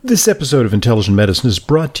This episode of Intelligent Medicine is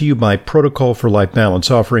brought to you by Protocol for Life Balance,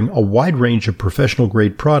 offering a wide range of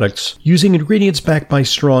professional-grade products using ingredients backed by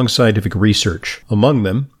strong scientific research. Among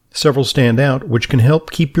them, several stand out, which can help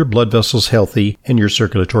keep your blood vessels healthy and your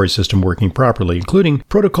circulatory system working properly, including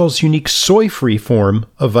Protocol's unique soy-free form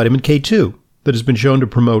of vitamin K2 that has been shown to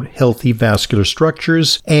promote healthy vascular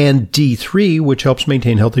structures, and D3, which helps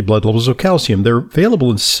maintain healthy blood levels of calcium. They're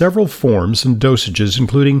available in several forms and dosages,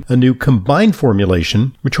 including a new combined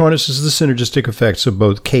formulation, which harnesses the synergistic effects of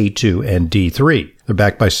both K2 and D3. They're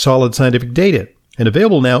backed by solid scientific data and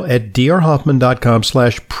available now at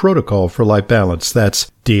drhoffman.com/protocol for life balance.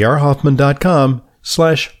 That's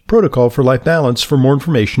drhoffman.com/protocol for life balance for more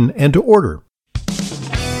information and to order.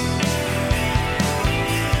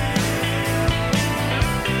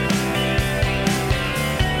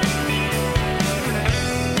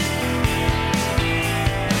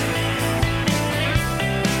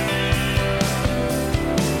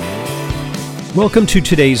 Welcome to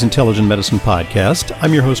today's Intelligent Medicine Podcast.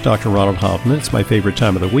 I'm your host, Dr. Ronald Hoffman. It's my favorite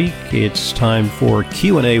time of the week. It's time for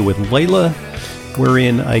Q&A with Leyla,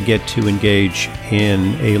 wherein I get to engage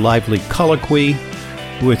in a lively colloquy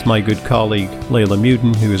with my good colleague, Leyla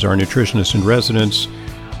Mutin, who is our nutritionist in residence,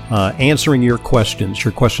 answering your questions.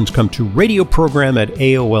 Your questions come to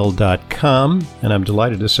radioprogram@aol.com, and I'm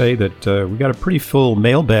delighted to say that we got a pretty full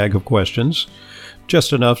mailbag of questions,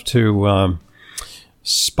 just enough to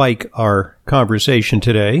spike our conversation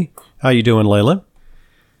today. How you doing, Leyla?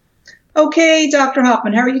 Okay, Dr.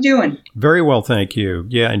 Hoffman, how are you doing? Very well, thank you.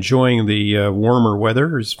 Yeah, enjoying the warmer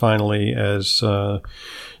weather as finally as the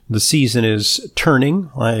season is turning.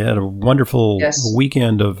 I had a wonderful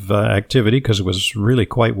weekend of activity because it was really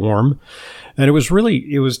quite warm. And I was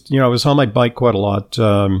on my bike quite a lot,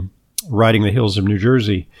 riding the hills of New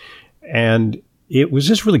Jersey. And it was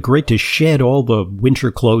just really great to shed all the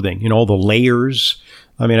winter clothing, all the layers.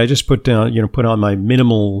 I mean, I just put on my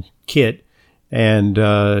minimal kit, and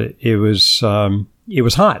it was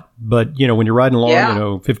hot. But when you're riding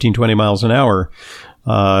along, 15, 20 miles an hour,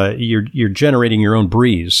 you're generating your own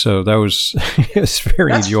breeze. So that was it's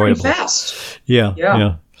very enjoyable. Pretty fast.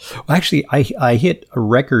 Yeah. Actually, I hit a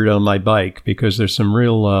record on my bike because there's some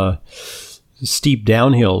real steep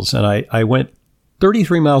downhills, and I went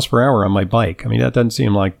 33 miles per hour on my bike. I mean, that doesn't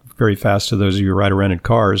seem like very fast to those of you who ride around in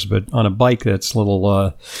cars, but on a bike, that's a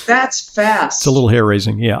little... that's fast. It's a little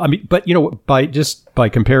hair-raising, yeah. I mean, but, by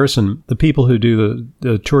comparison, the people who do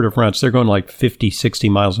the Tour de France, they're going like 50, 60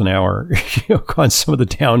 miles an hour on some of the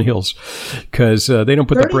downhills because they don't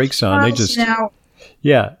put the brakes on. They just...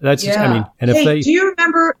 Yeah, that's... Yeah. I mean, and if they... Do you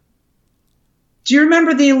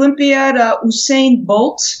remember the Olympiad Usain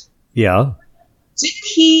Bolt? Yeah.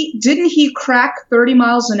 Didn't he crack 30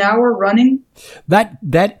 miles an hour running?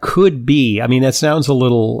 That could be. I mean, that sounds a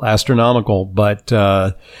little astronomical, but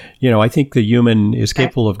I think the human is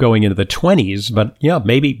capable of going into the 20s. But yeah,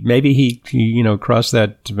 maybe he crossed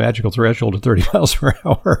that magical threshold of 30 miles per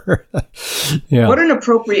hour. Yeah. What an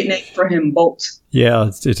appropriate name for him, Bolt. Yeah,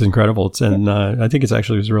 it's incredible. I think it's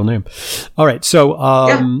actually his real name. All right. So,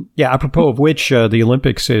 apropos of which, the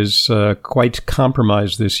Olympics is quite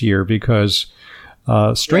compromised this year because.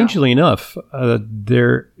 Strangely enough,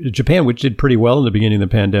 Japan, which did pretty well in the beginning of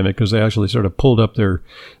the pandemic, because they actually sort of pulled up they're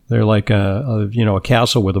like a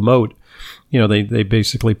castle with a moat. They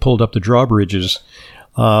basically pulled up the drawbridges.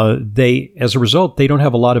 As a result, they don't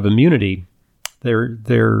have a lot of immunity.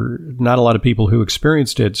 They're not a lot of people who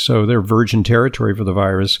experienced it, so they're virgin territory for the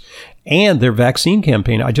virus. And their vaccine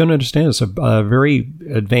campaign, I don't understand. It's a very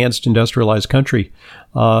advanced industrialized country.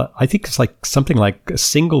 I think it's like something like a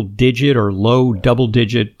single digit or low double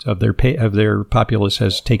digit of their populace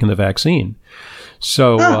has taken the vaccine.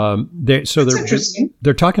 So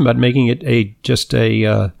they're talking about making it a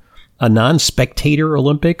non-spectator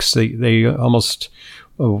Olympics. They almost.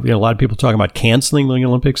 A lot of people talking about canceling the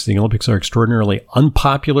Olympics. The Olympics are extraordinarily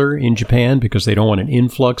unpopular in Japan because they don't want an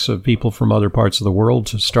influx of people from other parts of the world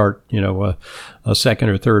to start, a second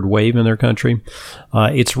or third wave in their country.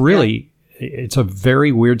 It's a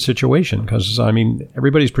very weird situation because, I mean,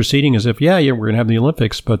 everybody's proceeding as if, we're going to have the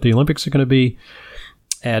Olympics, but the Olympics are going to be,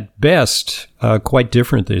 at best, quite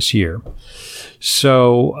different this year.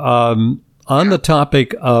 So on the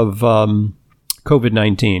topic of...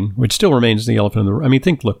 COVID-19, which still remains the elephant in the room. I mean,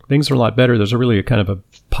 things are a lot better. There's a kind of a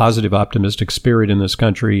positive, optimistic spirit in this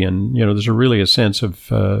country. And, there's a sense of,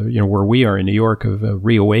 where we are in New York of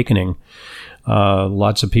reawakening.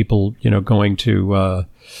 Lots of people, going to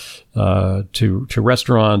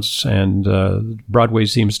restaurants, and Broadway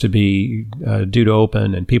seems to be due to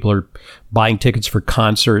open, and people are buying tickets for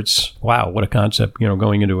concerts. Wow, what a concept!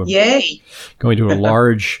 Going to a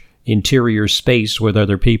large interior space with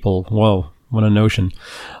other people. Whoa, what a notion.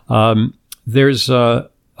 There's a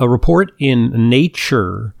report in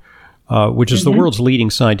Nature, which is the world's leading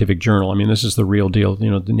scientific journal. I mean, this is the real deal.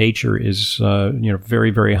 You know, the Nature is,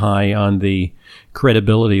 very, very high on the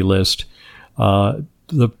credibility list.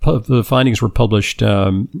 The findings were published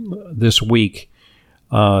this week.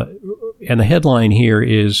 And the headline here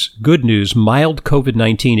is, good news, mild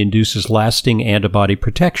COVID-19 induces lasting antibody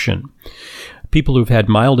protection. People who've had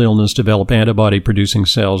mild illness develop antibody-producing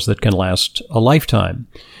cells that can last a lifetime.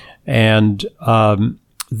 And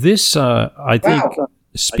this, I think,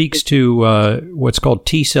 speaks to what's called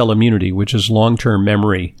T-cell immunity, which is long-term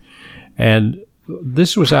memory. And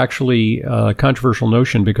this was actually a controversial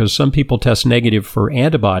notion because some people test negative for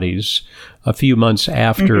antibodies a few months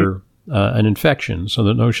after an infection. So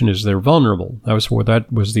the notion is they're vulnerable. That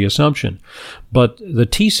was the assumption. But the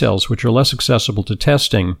T cells, which are less accessible to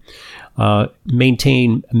testing,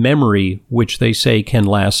 maintain memory, which they say can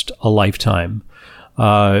last a lifetime.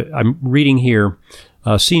 I'm reading here,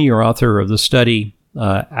 senior author of the study,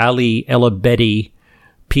 Ali Elabedi,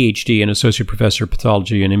 PhD and associate professor of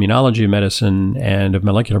pathology and immunology of medicine and of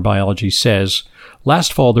molecular biology, says,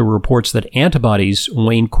 last fall there were reports that antibodies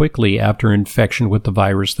wane quickly after infection with the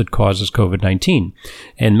virus that causes COVID-19,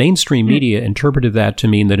 and mainstream media interpreted that to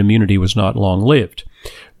mean that immunity was not long-lived.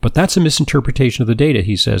 But that's a misinterpretation of the data,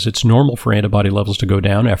 he says. It's normal for antibody levels to go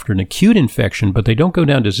down after an acute infection, but they don't go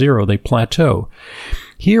down to zero, they plateau.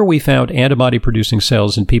 Here we found antibody-producing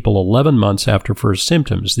cells in people 11 months after first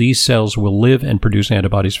symptoms. These cells will live and produce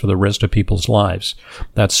antibodies for the rest of people's lives.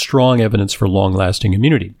 That's strong evidence for long-lasting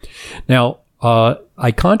immunity. Now,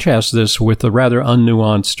 I contrast this with the rather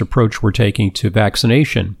unnuanced approach we're taking to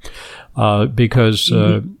vaccination, because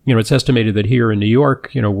it's estimated that here in New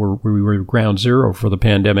York, where we were ground zero for the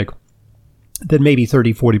pandemic, that maybe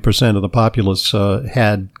 30-40% of the populace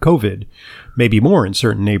had COVID, maybe more in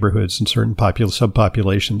certain neighborhoods and certain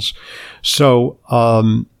subpopulations. So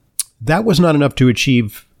that was not enough to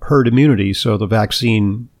achieve herd immunity, so the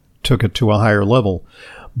vaccine took it to a higher level.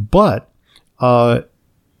 But,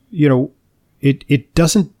 it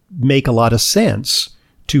doesn't make a lot of sense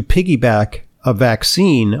to piggyback a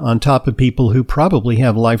vaccine on top of people who probably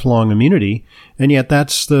have lifelong immunity, and yet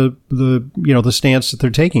that's the stance that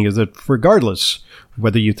they're taking, is that regardless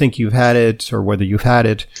whether you think you've had it or whether you've had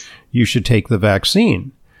it, you should take the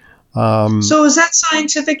vaccine. So is that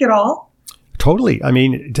scientific at all? Totally. I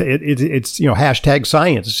mean, it's hashtag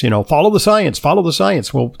science. Follow the science.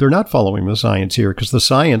 Well, they're not following the science here because the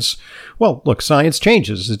science. Well, look, science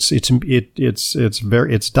changes.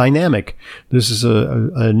 It's dynamic. This is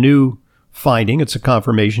a new finding. It's a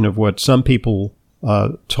confirmation of what some people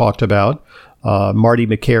talked about. Marty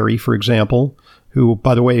McCary, for example, who,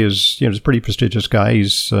 by the way, is a pretty prestigious guy.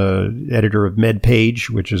 He's editor of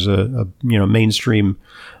MedPage, which is a mainstream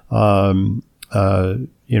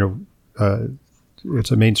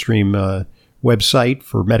it's a mainstream website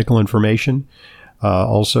for medical information.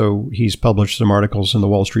 Also, he's published some articles in the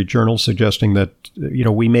Wall Street Journal suggesting that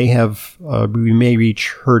we may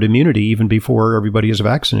reach herd immunity even before everybody is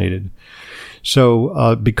vaccinated.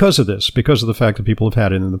 So because of the fact that people have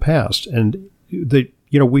had it in the past, and in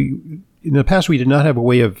the past we did not have a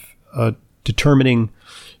way of determining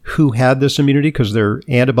who had this immunity because their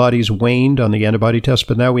antibodies waned on the antibody test.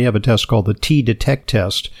 But now we have a test called the T-Detect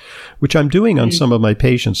test, which I'm doing on some of my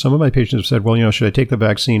patients. Some of my patients have said, well, should I take the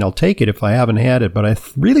vaccine? I'll take it if I haven't had it. But I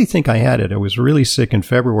really think I had it. I was really sick in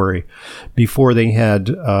February before they had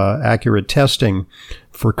accurate testing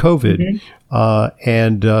for COVID.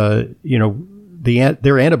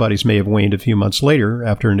 Their antibodies may have waned a few months later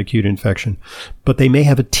after an acute infection, but they may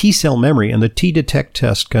have a T-cell memory, and the T-Detect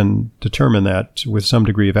test can determine that with some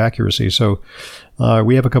degree of accuracy. So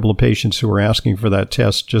we have a couple of patients who are asking for that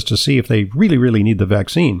test just to see if they really, really need the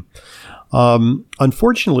vaccine.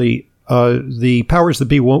 Unfortunately, the powers that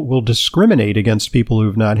be will discriminate against people who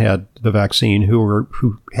have not had the vaccine,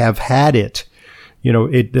 who have had it.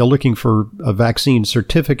 They're looking for a vaccine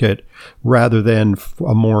certificate rather than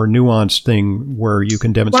a more nuanced thing where you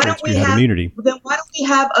can demonstrate you have immunity. Then why don't we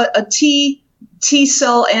have a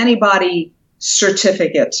T-cell antibody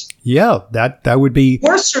certificate? Yeah, that would be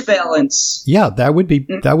more surveillance. Yeah, that would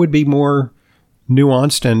be more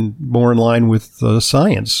nuanced and more in line with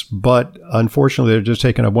science. But unfortunately, they're just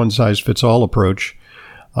taking a one-size-fits-all approach,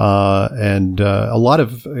 and a lot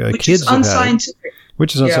of kids have had it.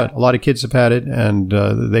 Which is a lot of kids have had it, and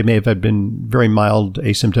they may have been very mild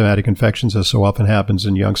asymptomatic infections, as so often happens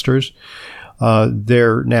in youngsters.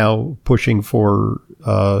 They're now pushing for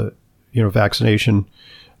vaccination,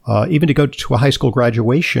 even to go to a high school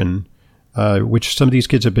graduation which some of these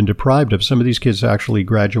kids have been deprived of. Some of these kids actually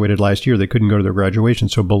graduated last year. They couldn't go to their graduation.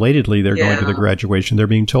 So belatedly, they're going to the graduation. They're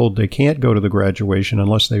being told they can't go to the graduation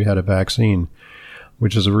unless they've had a vaccine,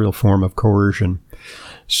 which is a real form of coercion.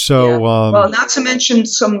 So, well, not to mention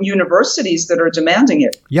some universities that are demanding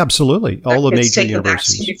it. Yeah, absolutely. All the major universities. Take the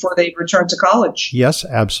vaccine before they return to college. Yes,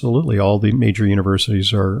 absolutely. All the major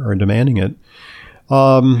universities are demanding it.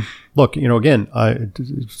 Look, again,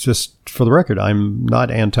 just for the record, I'm not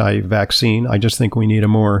anti-vaccine. I just think we need a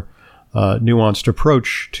more nuanced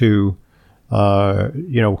approach to,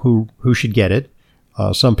 who should get it.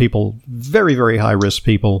 Some people, very, very high-risk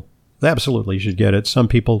people, absolutely should get it. Some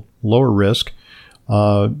people, lower risk.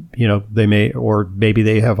 They may, or maybe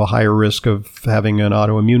they have a higher risk of having an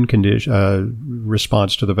autoimmune condition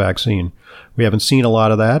response to the vaccine. We haven't seen a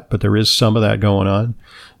lot of that, but there is some of that going on.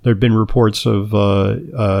 There have been reports of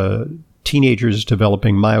teenagers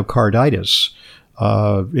developing myocarditis.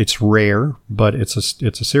 It's rare, but it's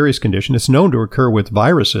a serious condition. It's known to occur with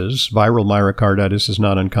viruses. Viral myocarditis is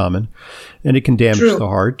not uncommon, and it can damage the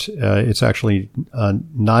heart. It's actually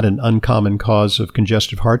not an uncommon cause of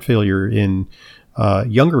congestive heart failure in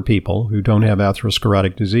younger people who don't have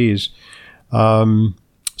atherosclerotic disease.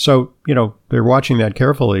 So, they're watching that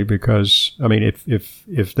carefully because,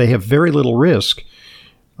 if they have very little risk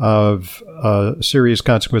of serious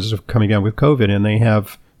consequences of coming down with COVID, and they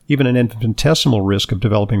have even an infinitesimal risk of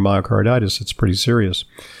developing myocarditis, it's pretty serious.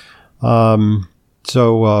 Again,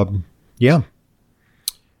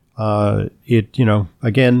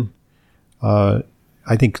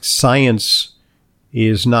 I think science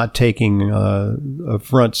is not taking a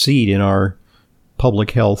front seat in our public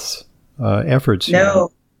health efforts.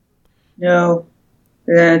 No.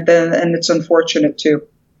 And it's unfortunate too,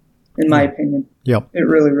 in my opinion. Yep. It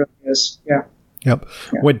really, really is. Yeah. Yep.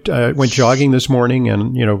 Yeah. Went jogging this morning,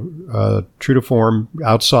 and true to form,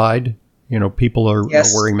 outside. People are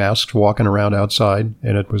wearing masks, walking around outside,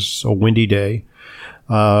 and it was a windy day.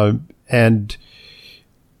 And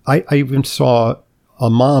I even saw a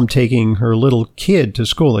mom taking her little kid to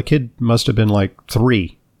school. The kid must have been like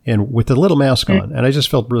 3, and with the little mask on. And I just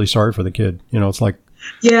felt really sorry for the kid. It's like,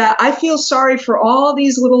 yeah, I feel sorry for all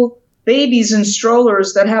these little babies in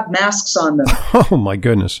strollers that have masks on them. Oh my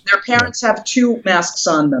goodness. Their parents have 2 masks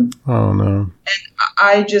on them. Oh no.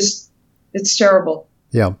 And it's terrible.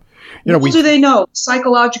 Yeah. Little do they know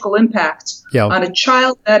psychological impact on a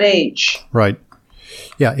child that age. Right.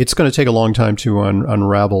 Yeah, it's going to take a long time to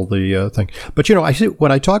unravel the thing. But I see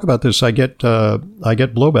when I talk about this, I get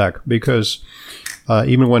blowback because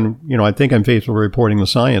even when I think I'm faithful reporting the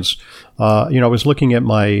science, I was looking at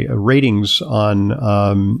my ratings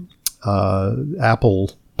on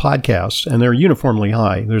Apple Podcasts, and they're uniformly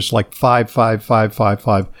high. There's like 5, 5, 5, 5,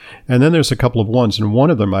 5, and then there's a couple of ones, and one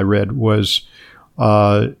of them I read was,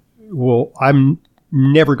 I'm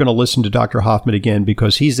never going to listen to Dr. Hoffman again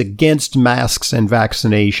because he's against masks and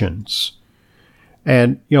vaccinations.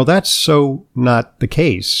 And, that's so not the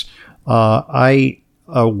case. I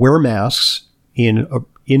wear masks in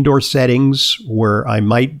indoor settings where I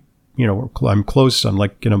might, I'm close, I'm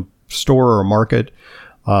like in a store or a market.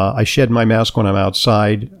 I shed my mask when I'm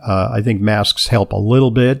outside. I think masks help a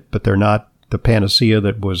little bit, but they're not the panacea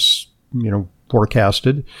that was,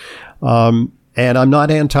 forecasted. And I'm not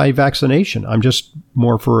anti-vaccination. I'm just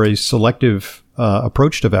more for a selective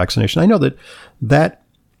approach to vaccination. I know that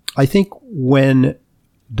I think when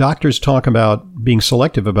doctors talk about being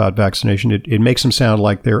selective about vaccination, it makes them sound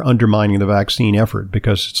like they're undermining the vaccine effort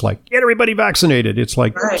because it's like, get everybody vaccinated. It's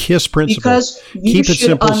like KISS principle. Because keep it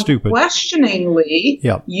simple, stupid.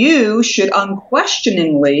 You should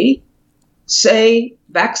unquestioningly say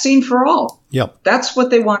vaccine for all. Yep. That's what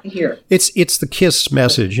they want to hear. It's the KISS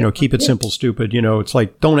message, keep it simple, stupid. It's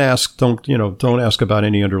like, don't ask about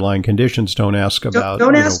any underlying conditions. Don't ask about,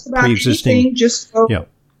 don't ask about pre-existing. Anything, just go. Yeah.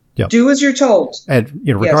 Do as you're told. And,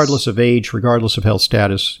 regardless of age, regardless of health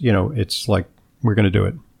status, it's like, we're going to do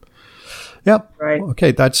it. Yep. Right.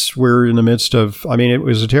 Okay. We're in the midst of, it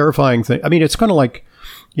was a terrifying thing. It's kind of like,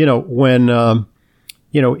 when,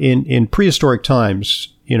 in prehistoric times,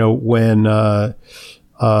 when,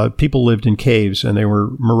 people lived in caves and they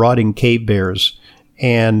were marauding cave bears,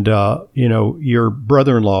 and, your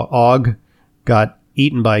brother-in-law, Og, got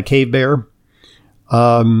eaten by a cave bear.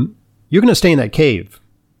 You're going to stay in that cave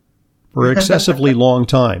for an excessively long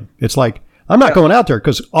time. It's like, I'm not going out there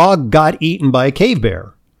because Og got eaten by a cave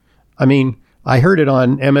bear. I heard it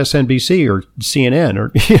on MSNBC or CNN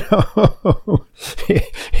or,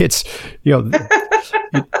 it's,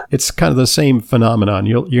 it's kind of the same phenomenon.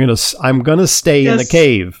 I'm going to stay in the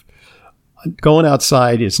cave. Going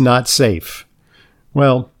outside is not safe.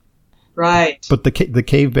 Well, right. But the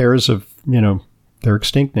cave bears have they're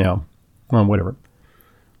extinct now. Well, whatever.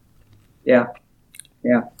 Yeah.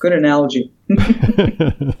 Good analogy.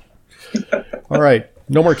 All right.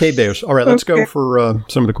 No more cave bears. All right. Let's go for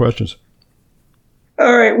some of the questions.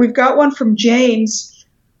 All right. We've got one from James.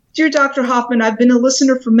 Dear Dr. Hoffman, I've been a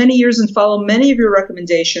listener for many years and follow many of your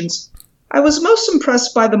recommendations. I was most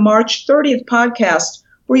impressed by the March 30th podcast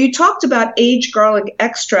where you talked about aged garlic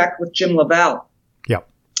extract with Jim Lavelle. Yeah.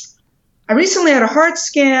 I recently had a heart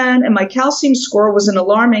scan and my calcium score was an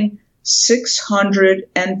alarming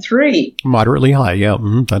 603. Moderately high. Yeah.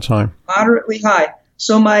 That's high. Moderately high.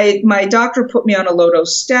 So my doctor put me on a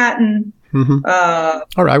low-dose-statin. Mm-hmm.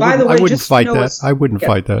 All right. I wouldn't fight that. I wouldn't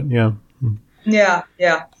fight that. Yeah.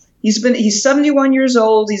 Yeah. He's 71 years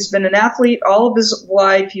old. He's been an athlete all of his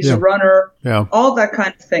life. He's a runner. Yeah. All that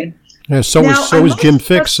kind of thing. Yeah. So was Jim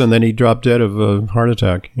Fix, and then he dropped dead of a heart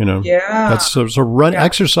attack. Yeah. That's so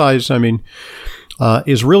exercise. I mean,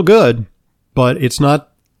 is real good, but it's not,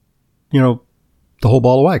 the whole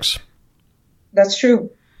ball of wax. That's true.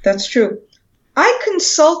 I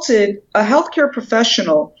consulted a healthcare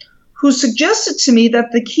professional who suggested to me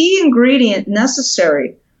that the key ingredient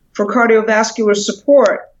necessary for cardiovascular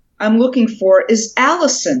support I'm looking for is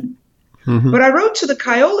allicin. Mm-hmm. But I wrote to the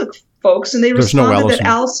Kyolic folks, and they responded that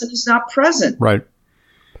allicin is not present. Right.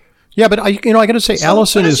 Yeah, but I got to say,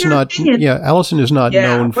 allicin is not. Yeah, allicin is not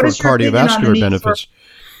known for cardiovascular benefits.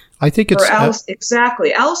 I think it's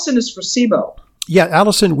exactly. Allicin is for SIBO. Yeah,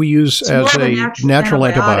 allicin we use as a natural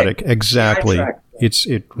antibiotic. Exactly. Right.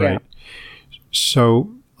 Yeah.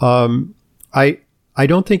 So I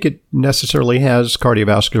don't think it necessarily has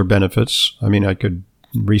cardiovascular benefits. I mean, I could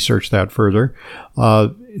research that further.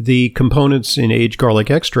 The components in aged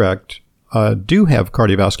garlic extract do have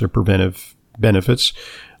cardiovascular preventive benefits.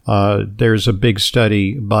 There's a big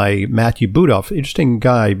study by Matthew Budoff, interesting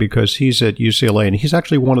guy because he's at UCLA, and he's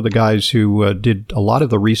actually one of the guys who did a lot of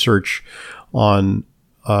the research on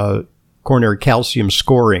coronary calcium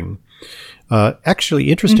scoring.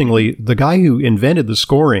 Actually, interestingly, the guy who invented the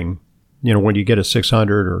scoring, when you get a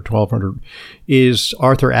 600 or 1200, is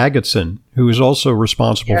Arthur Agatsson, who is also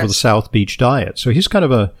responsible for the South Beach diet. So he's kind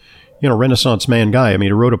of a, Renaissance man guy. I mean,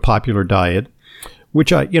 he wrote a popular diet,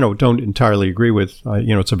 which I, don't entirely agree with.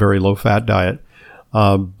 It's a very low-fat diet,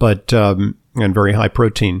 but and very high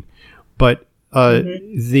protein. But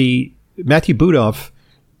the Matthew Budoff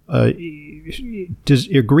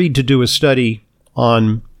agreed to do a study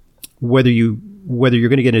on whether you're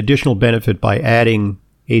going to get additional benefit by adding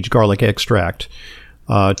aged garlic extract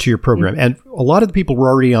to your program. And a lot of the people were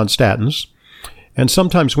already on statins. And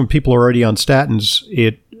sometimes when people are already on statins,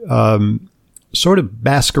 it sort of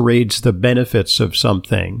masquerades the benefits of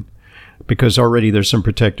something because already there's some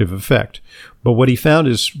protective effect. But what he found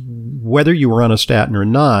is whether you were on a statin or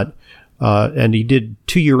not, and he did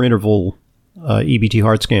 2-year interval EBT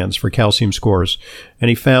heart scans for calcium scores, and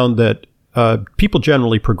he found that people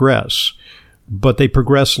generally progress, but they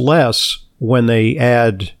progress less when they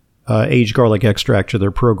add aged garlic extract to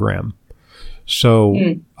their program. So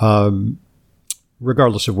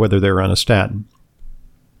regardless of whether they're on a statin.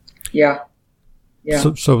 Yeah.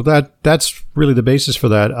 So that's really the basis for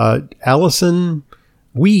that. Allicin,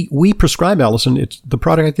 we prescribe allicin. It's the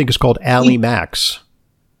product I think is called Alimax.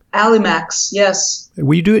 Alimax, yes.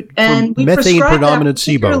 We do it and for methane predominant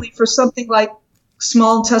SIBO. Particularly for something like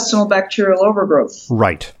small intestinal bacterial overgrowth.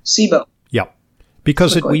 Right. SIBO. Yeah.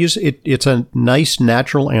 Because it's a nice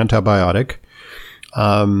natural antibiotic.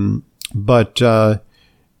 But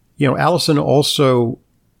allicin also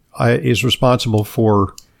is responsible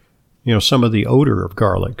for some of the odor of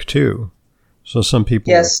garlic too. So some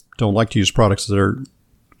people don't like to use products that are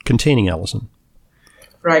containing allicin.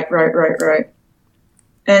 Right.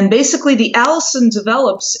 And basically the allicin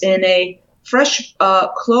develops in a fresh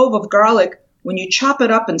clove of garlic when you chop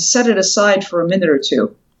it up and set it aside for a minute or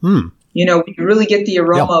two. You really get the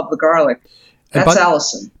aroma of the garlic. That's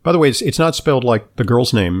allicin. By the way, it's not spelled like the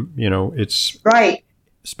girl's name. It's right.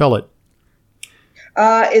 Spell it.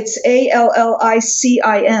 It's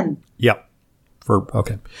Allicin. Yep.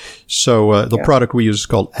 Okay. So the product we use is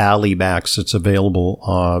called Alimax. It's available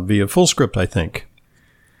via FullScript, I think.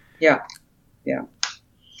 Yeah.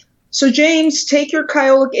 So James, take your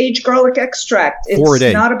Kyolic aged garlic extract.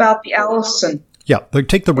 It's not about the allicin. Yeah,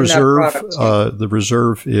 take the reserve. The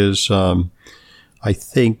reserve is, I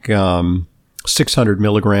think, 600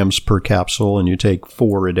 milligrams per capsule, and you take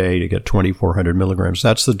 4 a day to get 2,400 milligrams.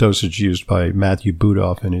 That's the dosage used by Matthew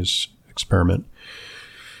Budoff in his experiment.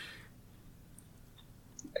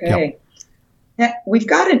 Okay. Now, we've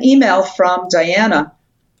got an email from Diana.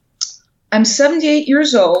 I'm 78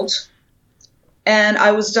 years old. And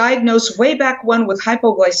I was diagnosed way back when with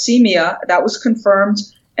hypoglycemia. That was confirmed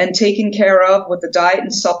and taken care of with the diet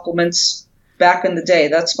and supplements back in the day.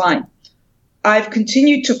 That's fine. I've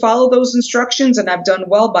continued to follow those instructions, and I've done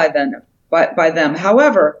well by them.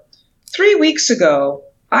 However, 3 weeks ago,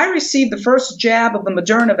 I received the first jab of the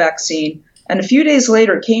Moderna vaccine, and a few days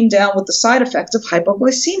later came down with the side effect of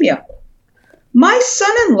hypoglycemia. My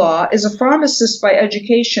son-in-law is a pharmacist by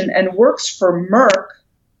education and works for Merck,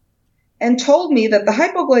 and told me that the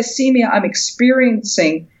hypoglycemia I'm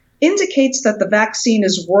experiencing indicates that the vaccine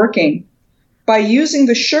is working by using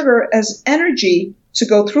the sugar as energy to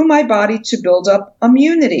go through my body to build up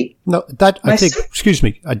immunity. No, excuse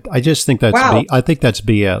me, I just think that's wow. I think that's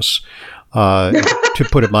BS. To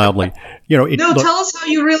put it mildly, tell us how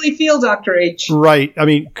you really feel, Dr. H. Right. I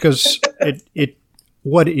mean, because the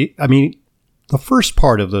first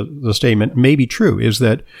part of the statement may be true, is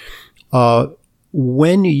that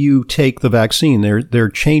when you take the vaccine, there are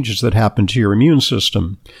changes that happen to your immune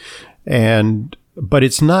system, but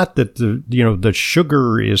it's not that the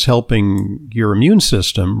sugar is helping your immune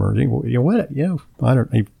system, or what? Yeah, I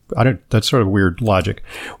don't. That's sort of weird logic.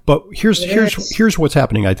 But here's what's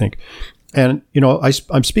happening, I think. And,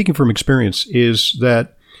 I'm speaking from experience, is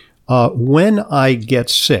that when I get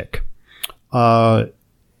sick, you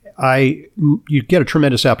get a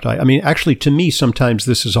tremendous appetite. I mean, actually, to me, sometimes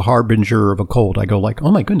this is a harbinger of a cold. I go like,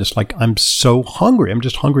 oh my goodness, like I'm so hungry. I'm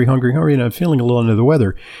just hungry, and I'm feeling a little under the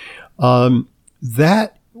weather. What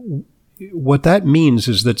that means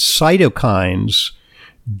is that cytokines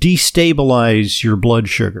destabilize your blood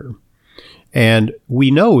sugar. And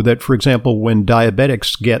we know that, for example, when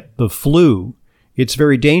diabetics get the flu, it's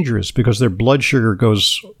very dangerous because their blood sugar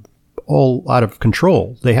goes all out of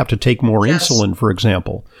control. They have to take more insulin, for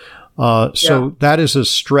example. So that is a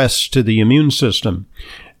stress to the immune system.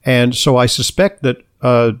 And so I suspect that,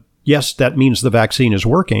 yes, that means the vaccine is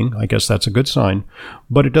working. I guess that's a good sign.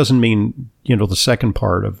 But it doesn't mean, the second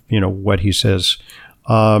part of, what he says.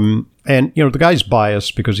 And, the guy's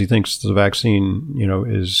biased because he thinks the vaccine,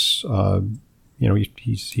 is,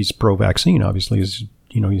 he's pro-vaccine, obviously.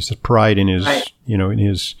 He has pride in his, in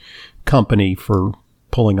his company for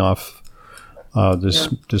pulling off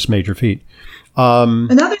this major feat.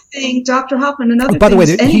 Another thing, Dr. Hoffman, by the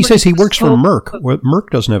way, he says he works for Merck. Merck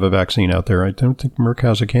doesn't have a vaccine out there. I don't think Merck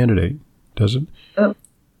has a candidate, does it?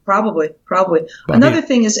 Probably. Another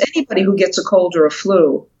thing is anybody who gets a cold or a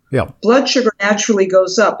flu, blood sugar naturally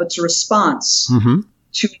goes up. It's a response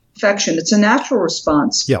to infection. It's a natural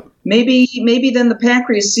response. Yeah. Maybe then the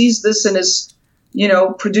pancreas sees this and is,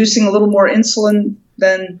 producing a little more insulin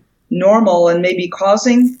than normal and maybe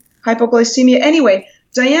causing hypoglycemia. Anyway,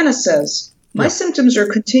 Diana says, my symptoms are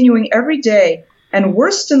continuing every day and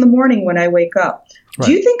worst in the morning when I wake up. Right.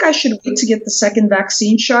 Do you think I should wait to get the second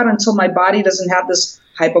vaccine shot until my body doesn't have this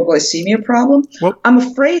hypoglycemia problem? Well, I'm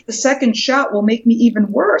afraid the second shot will make me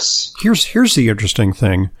even worse. Here's the interesting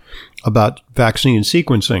thing about vaccine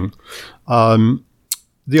sequencing.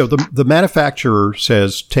 The manufacturer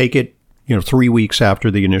says take it 3 weeks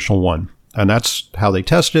after the initial one. And that's how they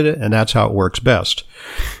tested it, and that's how it works best.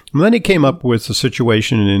 And then he came up with a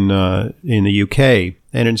situation in the UK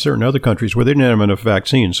and in certain other countries where they didn't have enough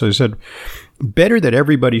vaccines. So he said, better that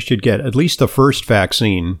everybody should get at least the first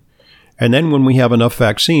vaccine. And then when we have enough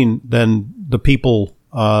vaccine, then the people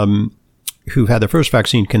who've had their first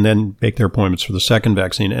vaccine can then make their appointments for the second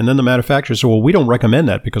vaccine. And then the manufacturer said, well, we don't recommend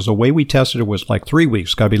that because the way we tested it was like 3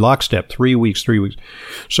 weeks. Got to be lockstep, 3 weeks.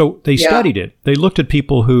 So they studied it. They looked at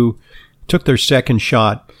people who took their second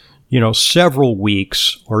shot, several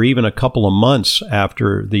weeks or even a couple of months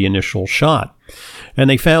after the initial shot. And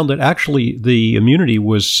they found that actually the immunity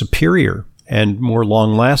was superior and more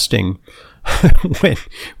long-lasting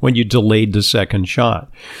when you delayed the second shot.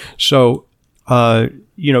 So,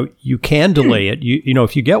 you can delay it.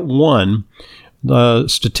 If you get one,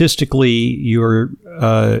 statistically, you're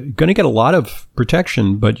going to get a lot of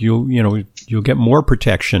protection, but you'll get more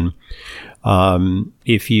protection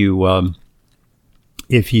if you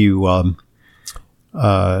take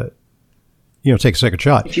a second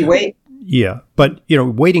shot. If you wait. Yeah. But,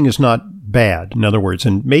 waiting is not bad, in other words,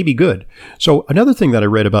 and maybe good. So another thing that I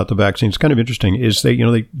read about the vaccines, kind of interesting, is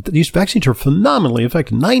that, these vaccines are phenomenally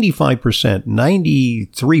effective. 95%,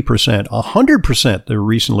 93%, 100%. The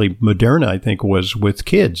recently Moderna, I think, was with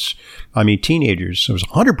kids. I mean, teenagers. So it was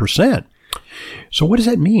 100%. So what does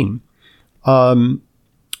that mean?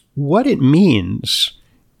 What it means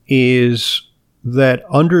is that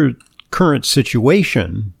under current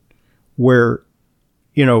situation where,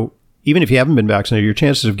 even if you haven't been vaccinated, your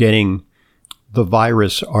chances of getting the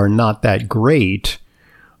virus are not that great.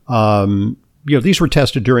 these were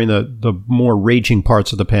tested during the more raging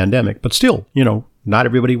parts of the pandemic, but still, not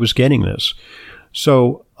everybody was getting this.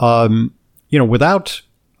 So, without,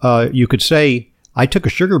 you could say, I took a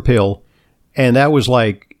sugar pill and that was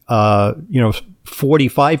like,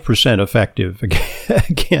 45% effective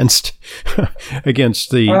against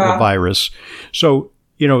the virus. So,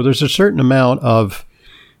 there's a certain amount of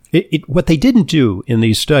what they didn't do in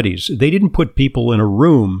these studies. They didn't put people in a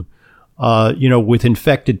room, with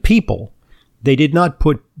infected people. They did not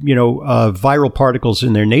put, viral particles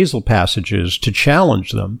in their nasal passages to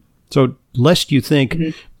challenge them. So lest you think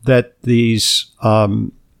that these,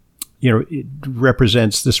 it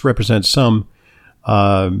represents some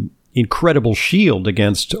incredible shield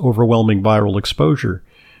against overwhelming viral exposure.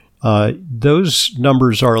 Those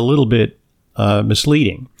numbers are a little bit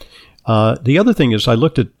misleading. The other thing is I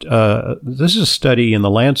looked at, this is a study in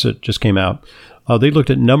The Lancet just came out. They looked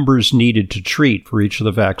at numbers needed to treat for each of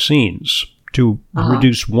the vaccines to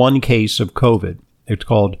reduce one case of COVID. It's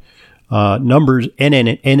called numbers,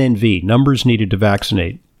 NNV, numbers needed to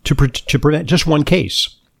vaccinate, to prevent just one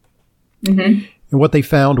case. And what they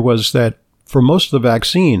found was that for most of the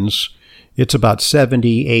vaccines, it's about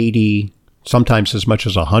 70, 80, sometimes as much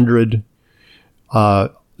as 100.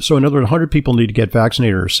 So in other words, 100 people need to get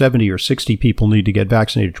vaccinated, or 70 or 60 people need to get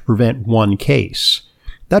vaccinated to prevent one case.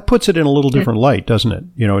 That puts it in a little different light, doesn't it?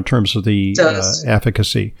 In terms of the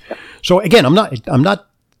efficacy. So again, I'm not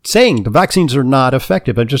saying the vaccines are not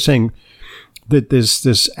effective. I'm just saying that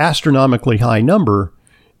this astronomically high number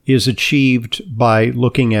is achieved by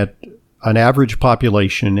looking at an average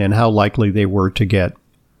population and how likely they were to get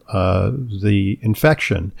the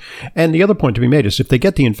infection. And the other point to be made is if they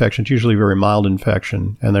get the infection, it's usually a very mild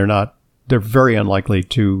infection, and they're very unlikely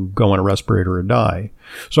to go on a respirator or die.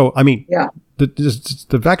 So, I mean,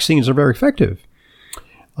 the vaccines are very effective.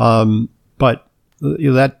 But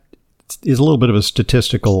that is a little bit of a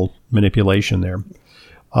statistical manipulation there.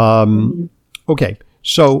 Okay.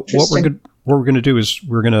 So what we're going to do is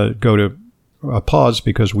we're going to go to a pause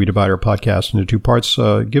because we divide our podcast into two parts.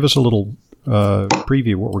 Give us a little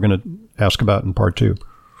preview what we're going to ask about in part two.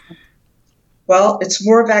 Well, it's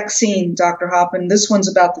more vaccine, Dr. Hoffman. This one's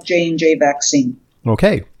about the J&J vaccine.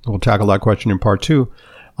 Okay. We'll tackle that question in part two.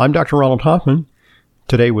 I'm Dr. Ronald Hoffman,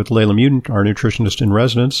 today with Leyla Mutin, our nutritionist in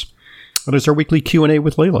residence. And it's our weekly Q&A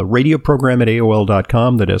with Leyla, radio program at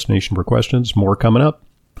AOL.com, the destination for questions. More coming up.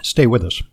 Stay with us.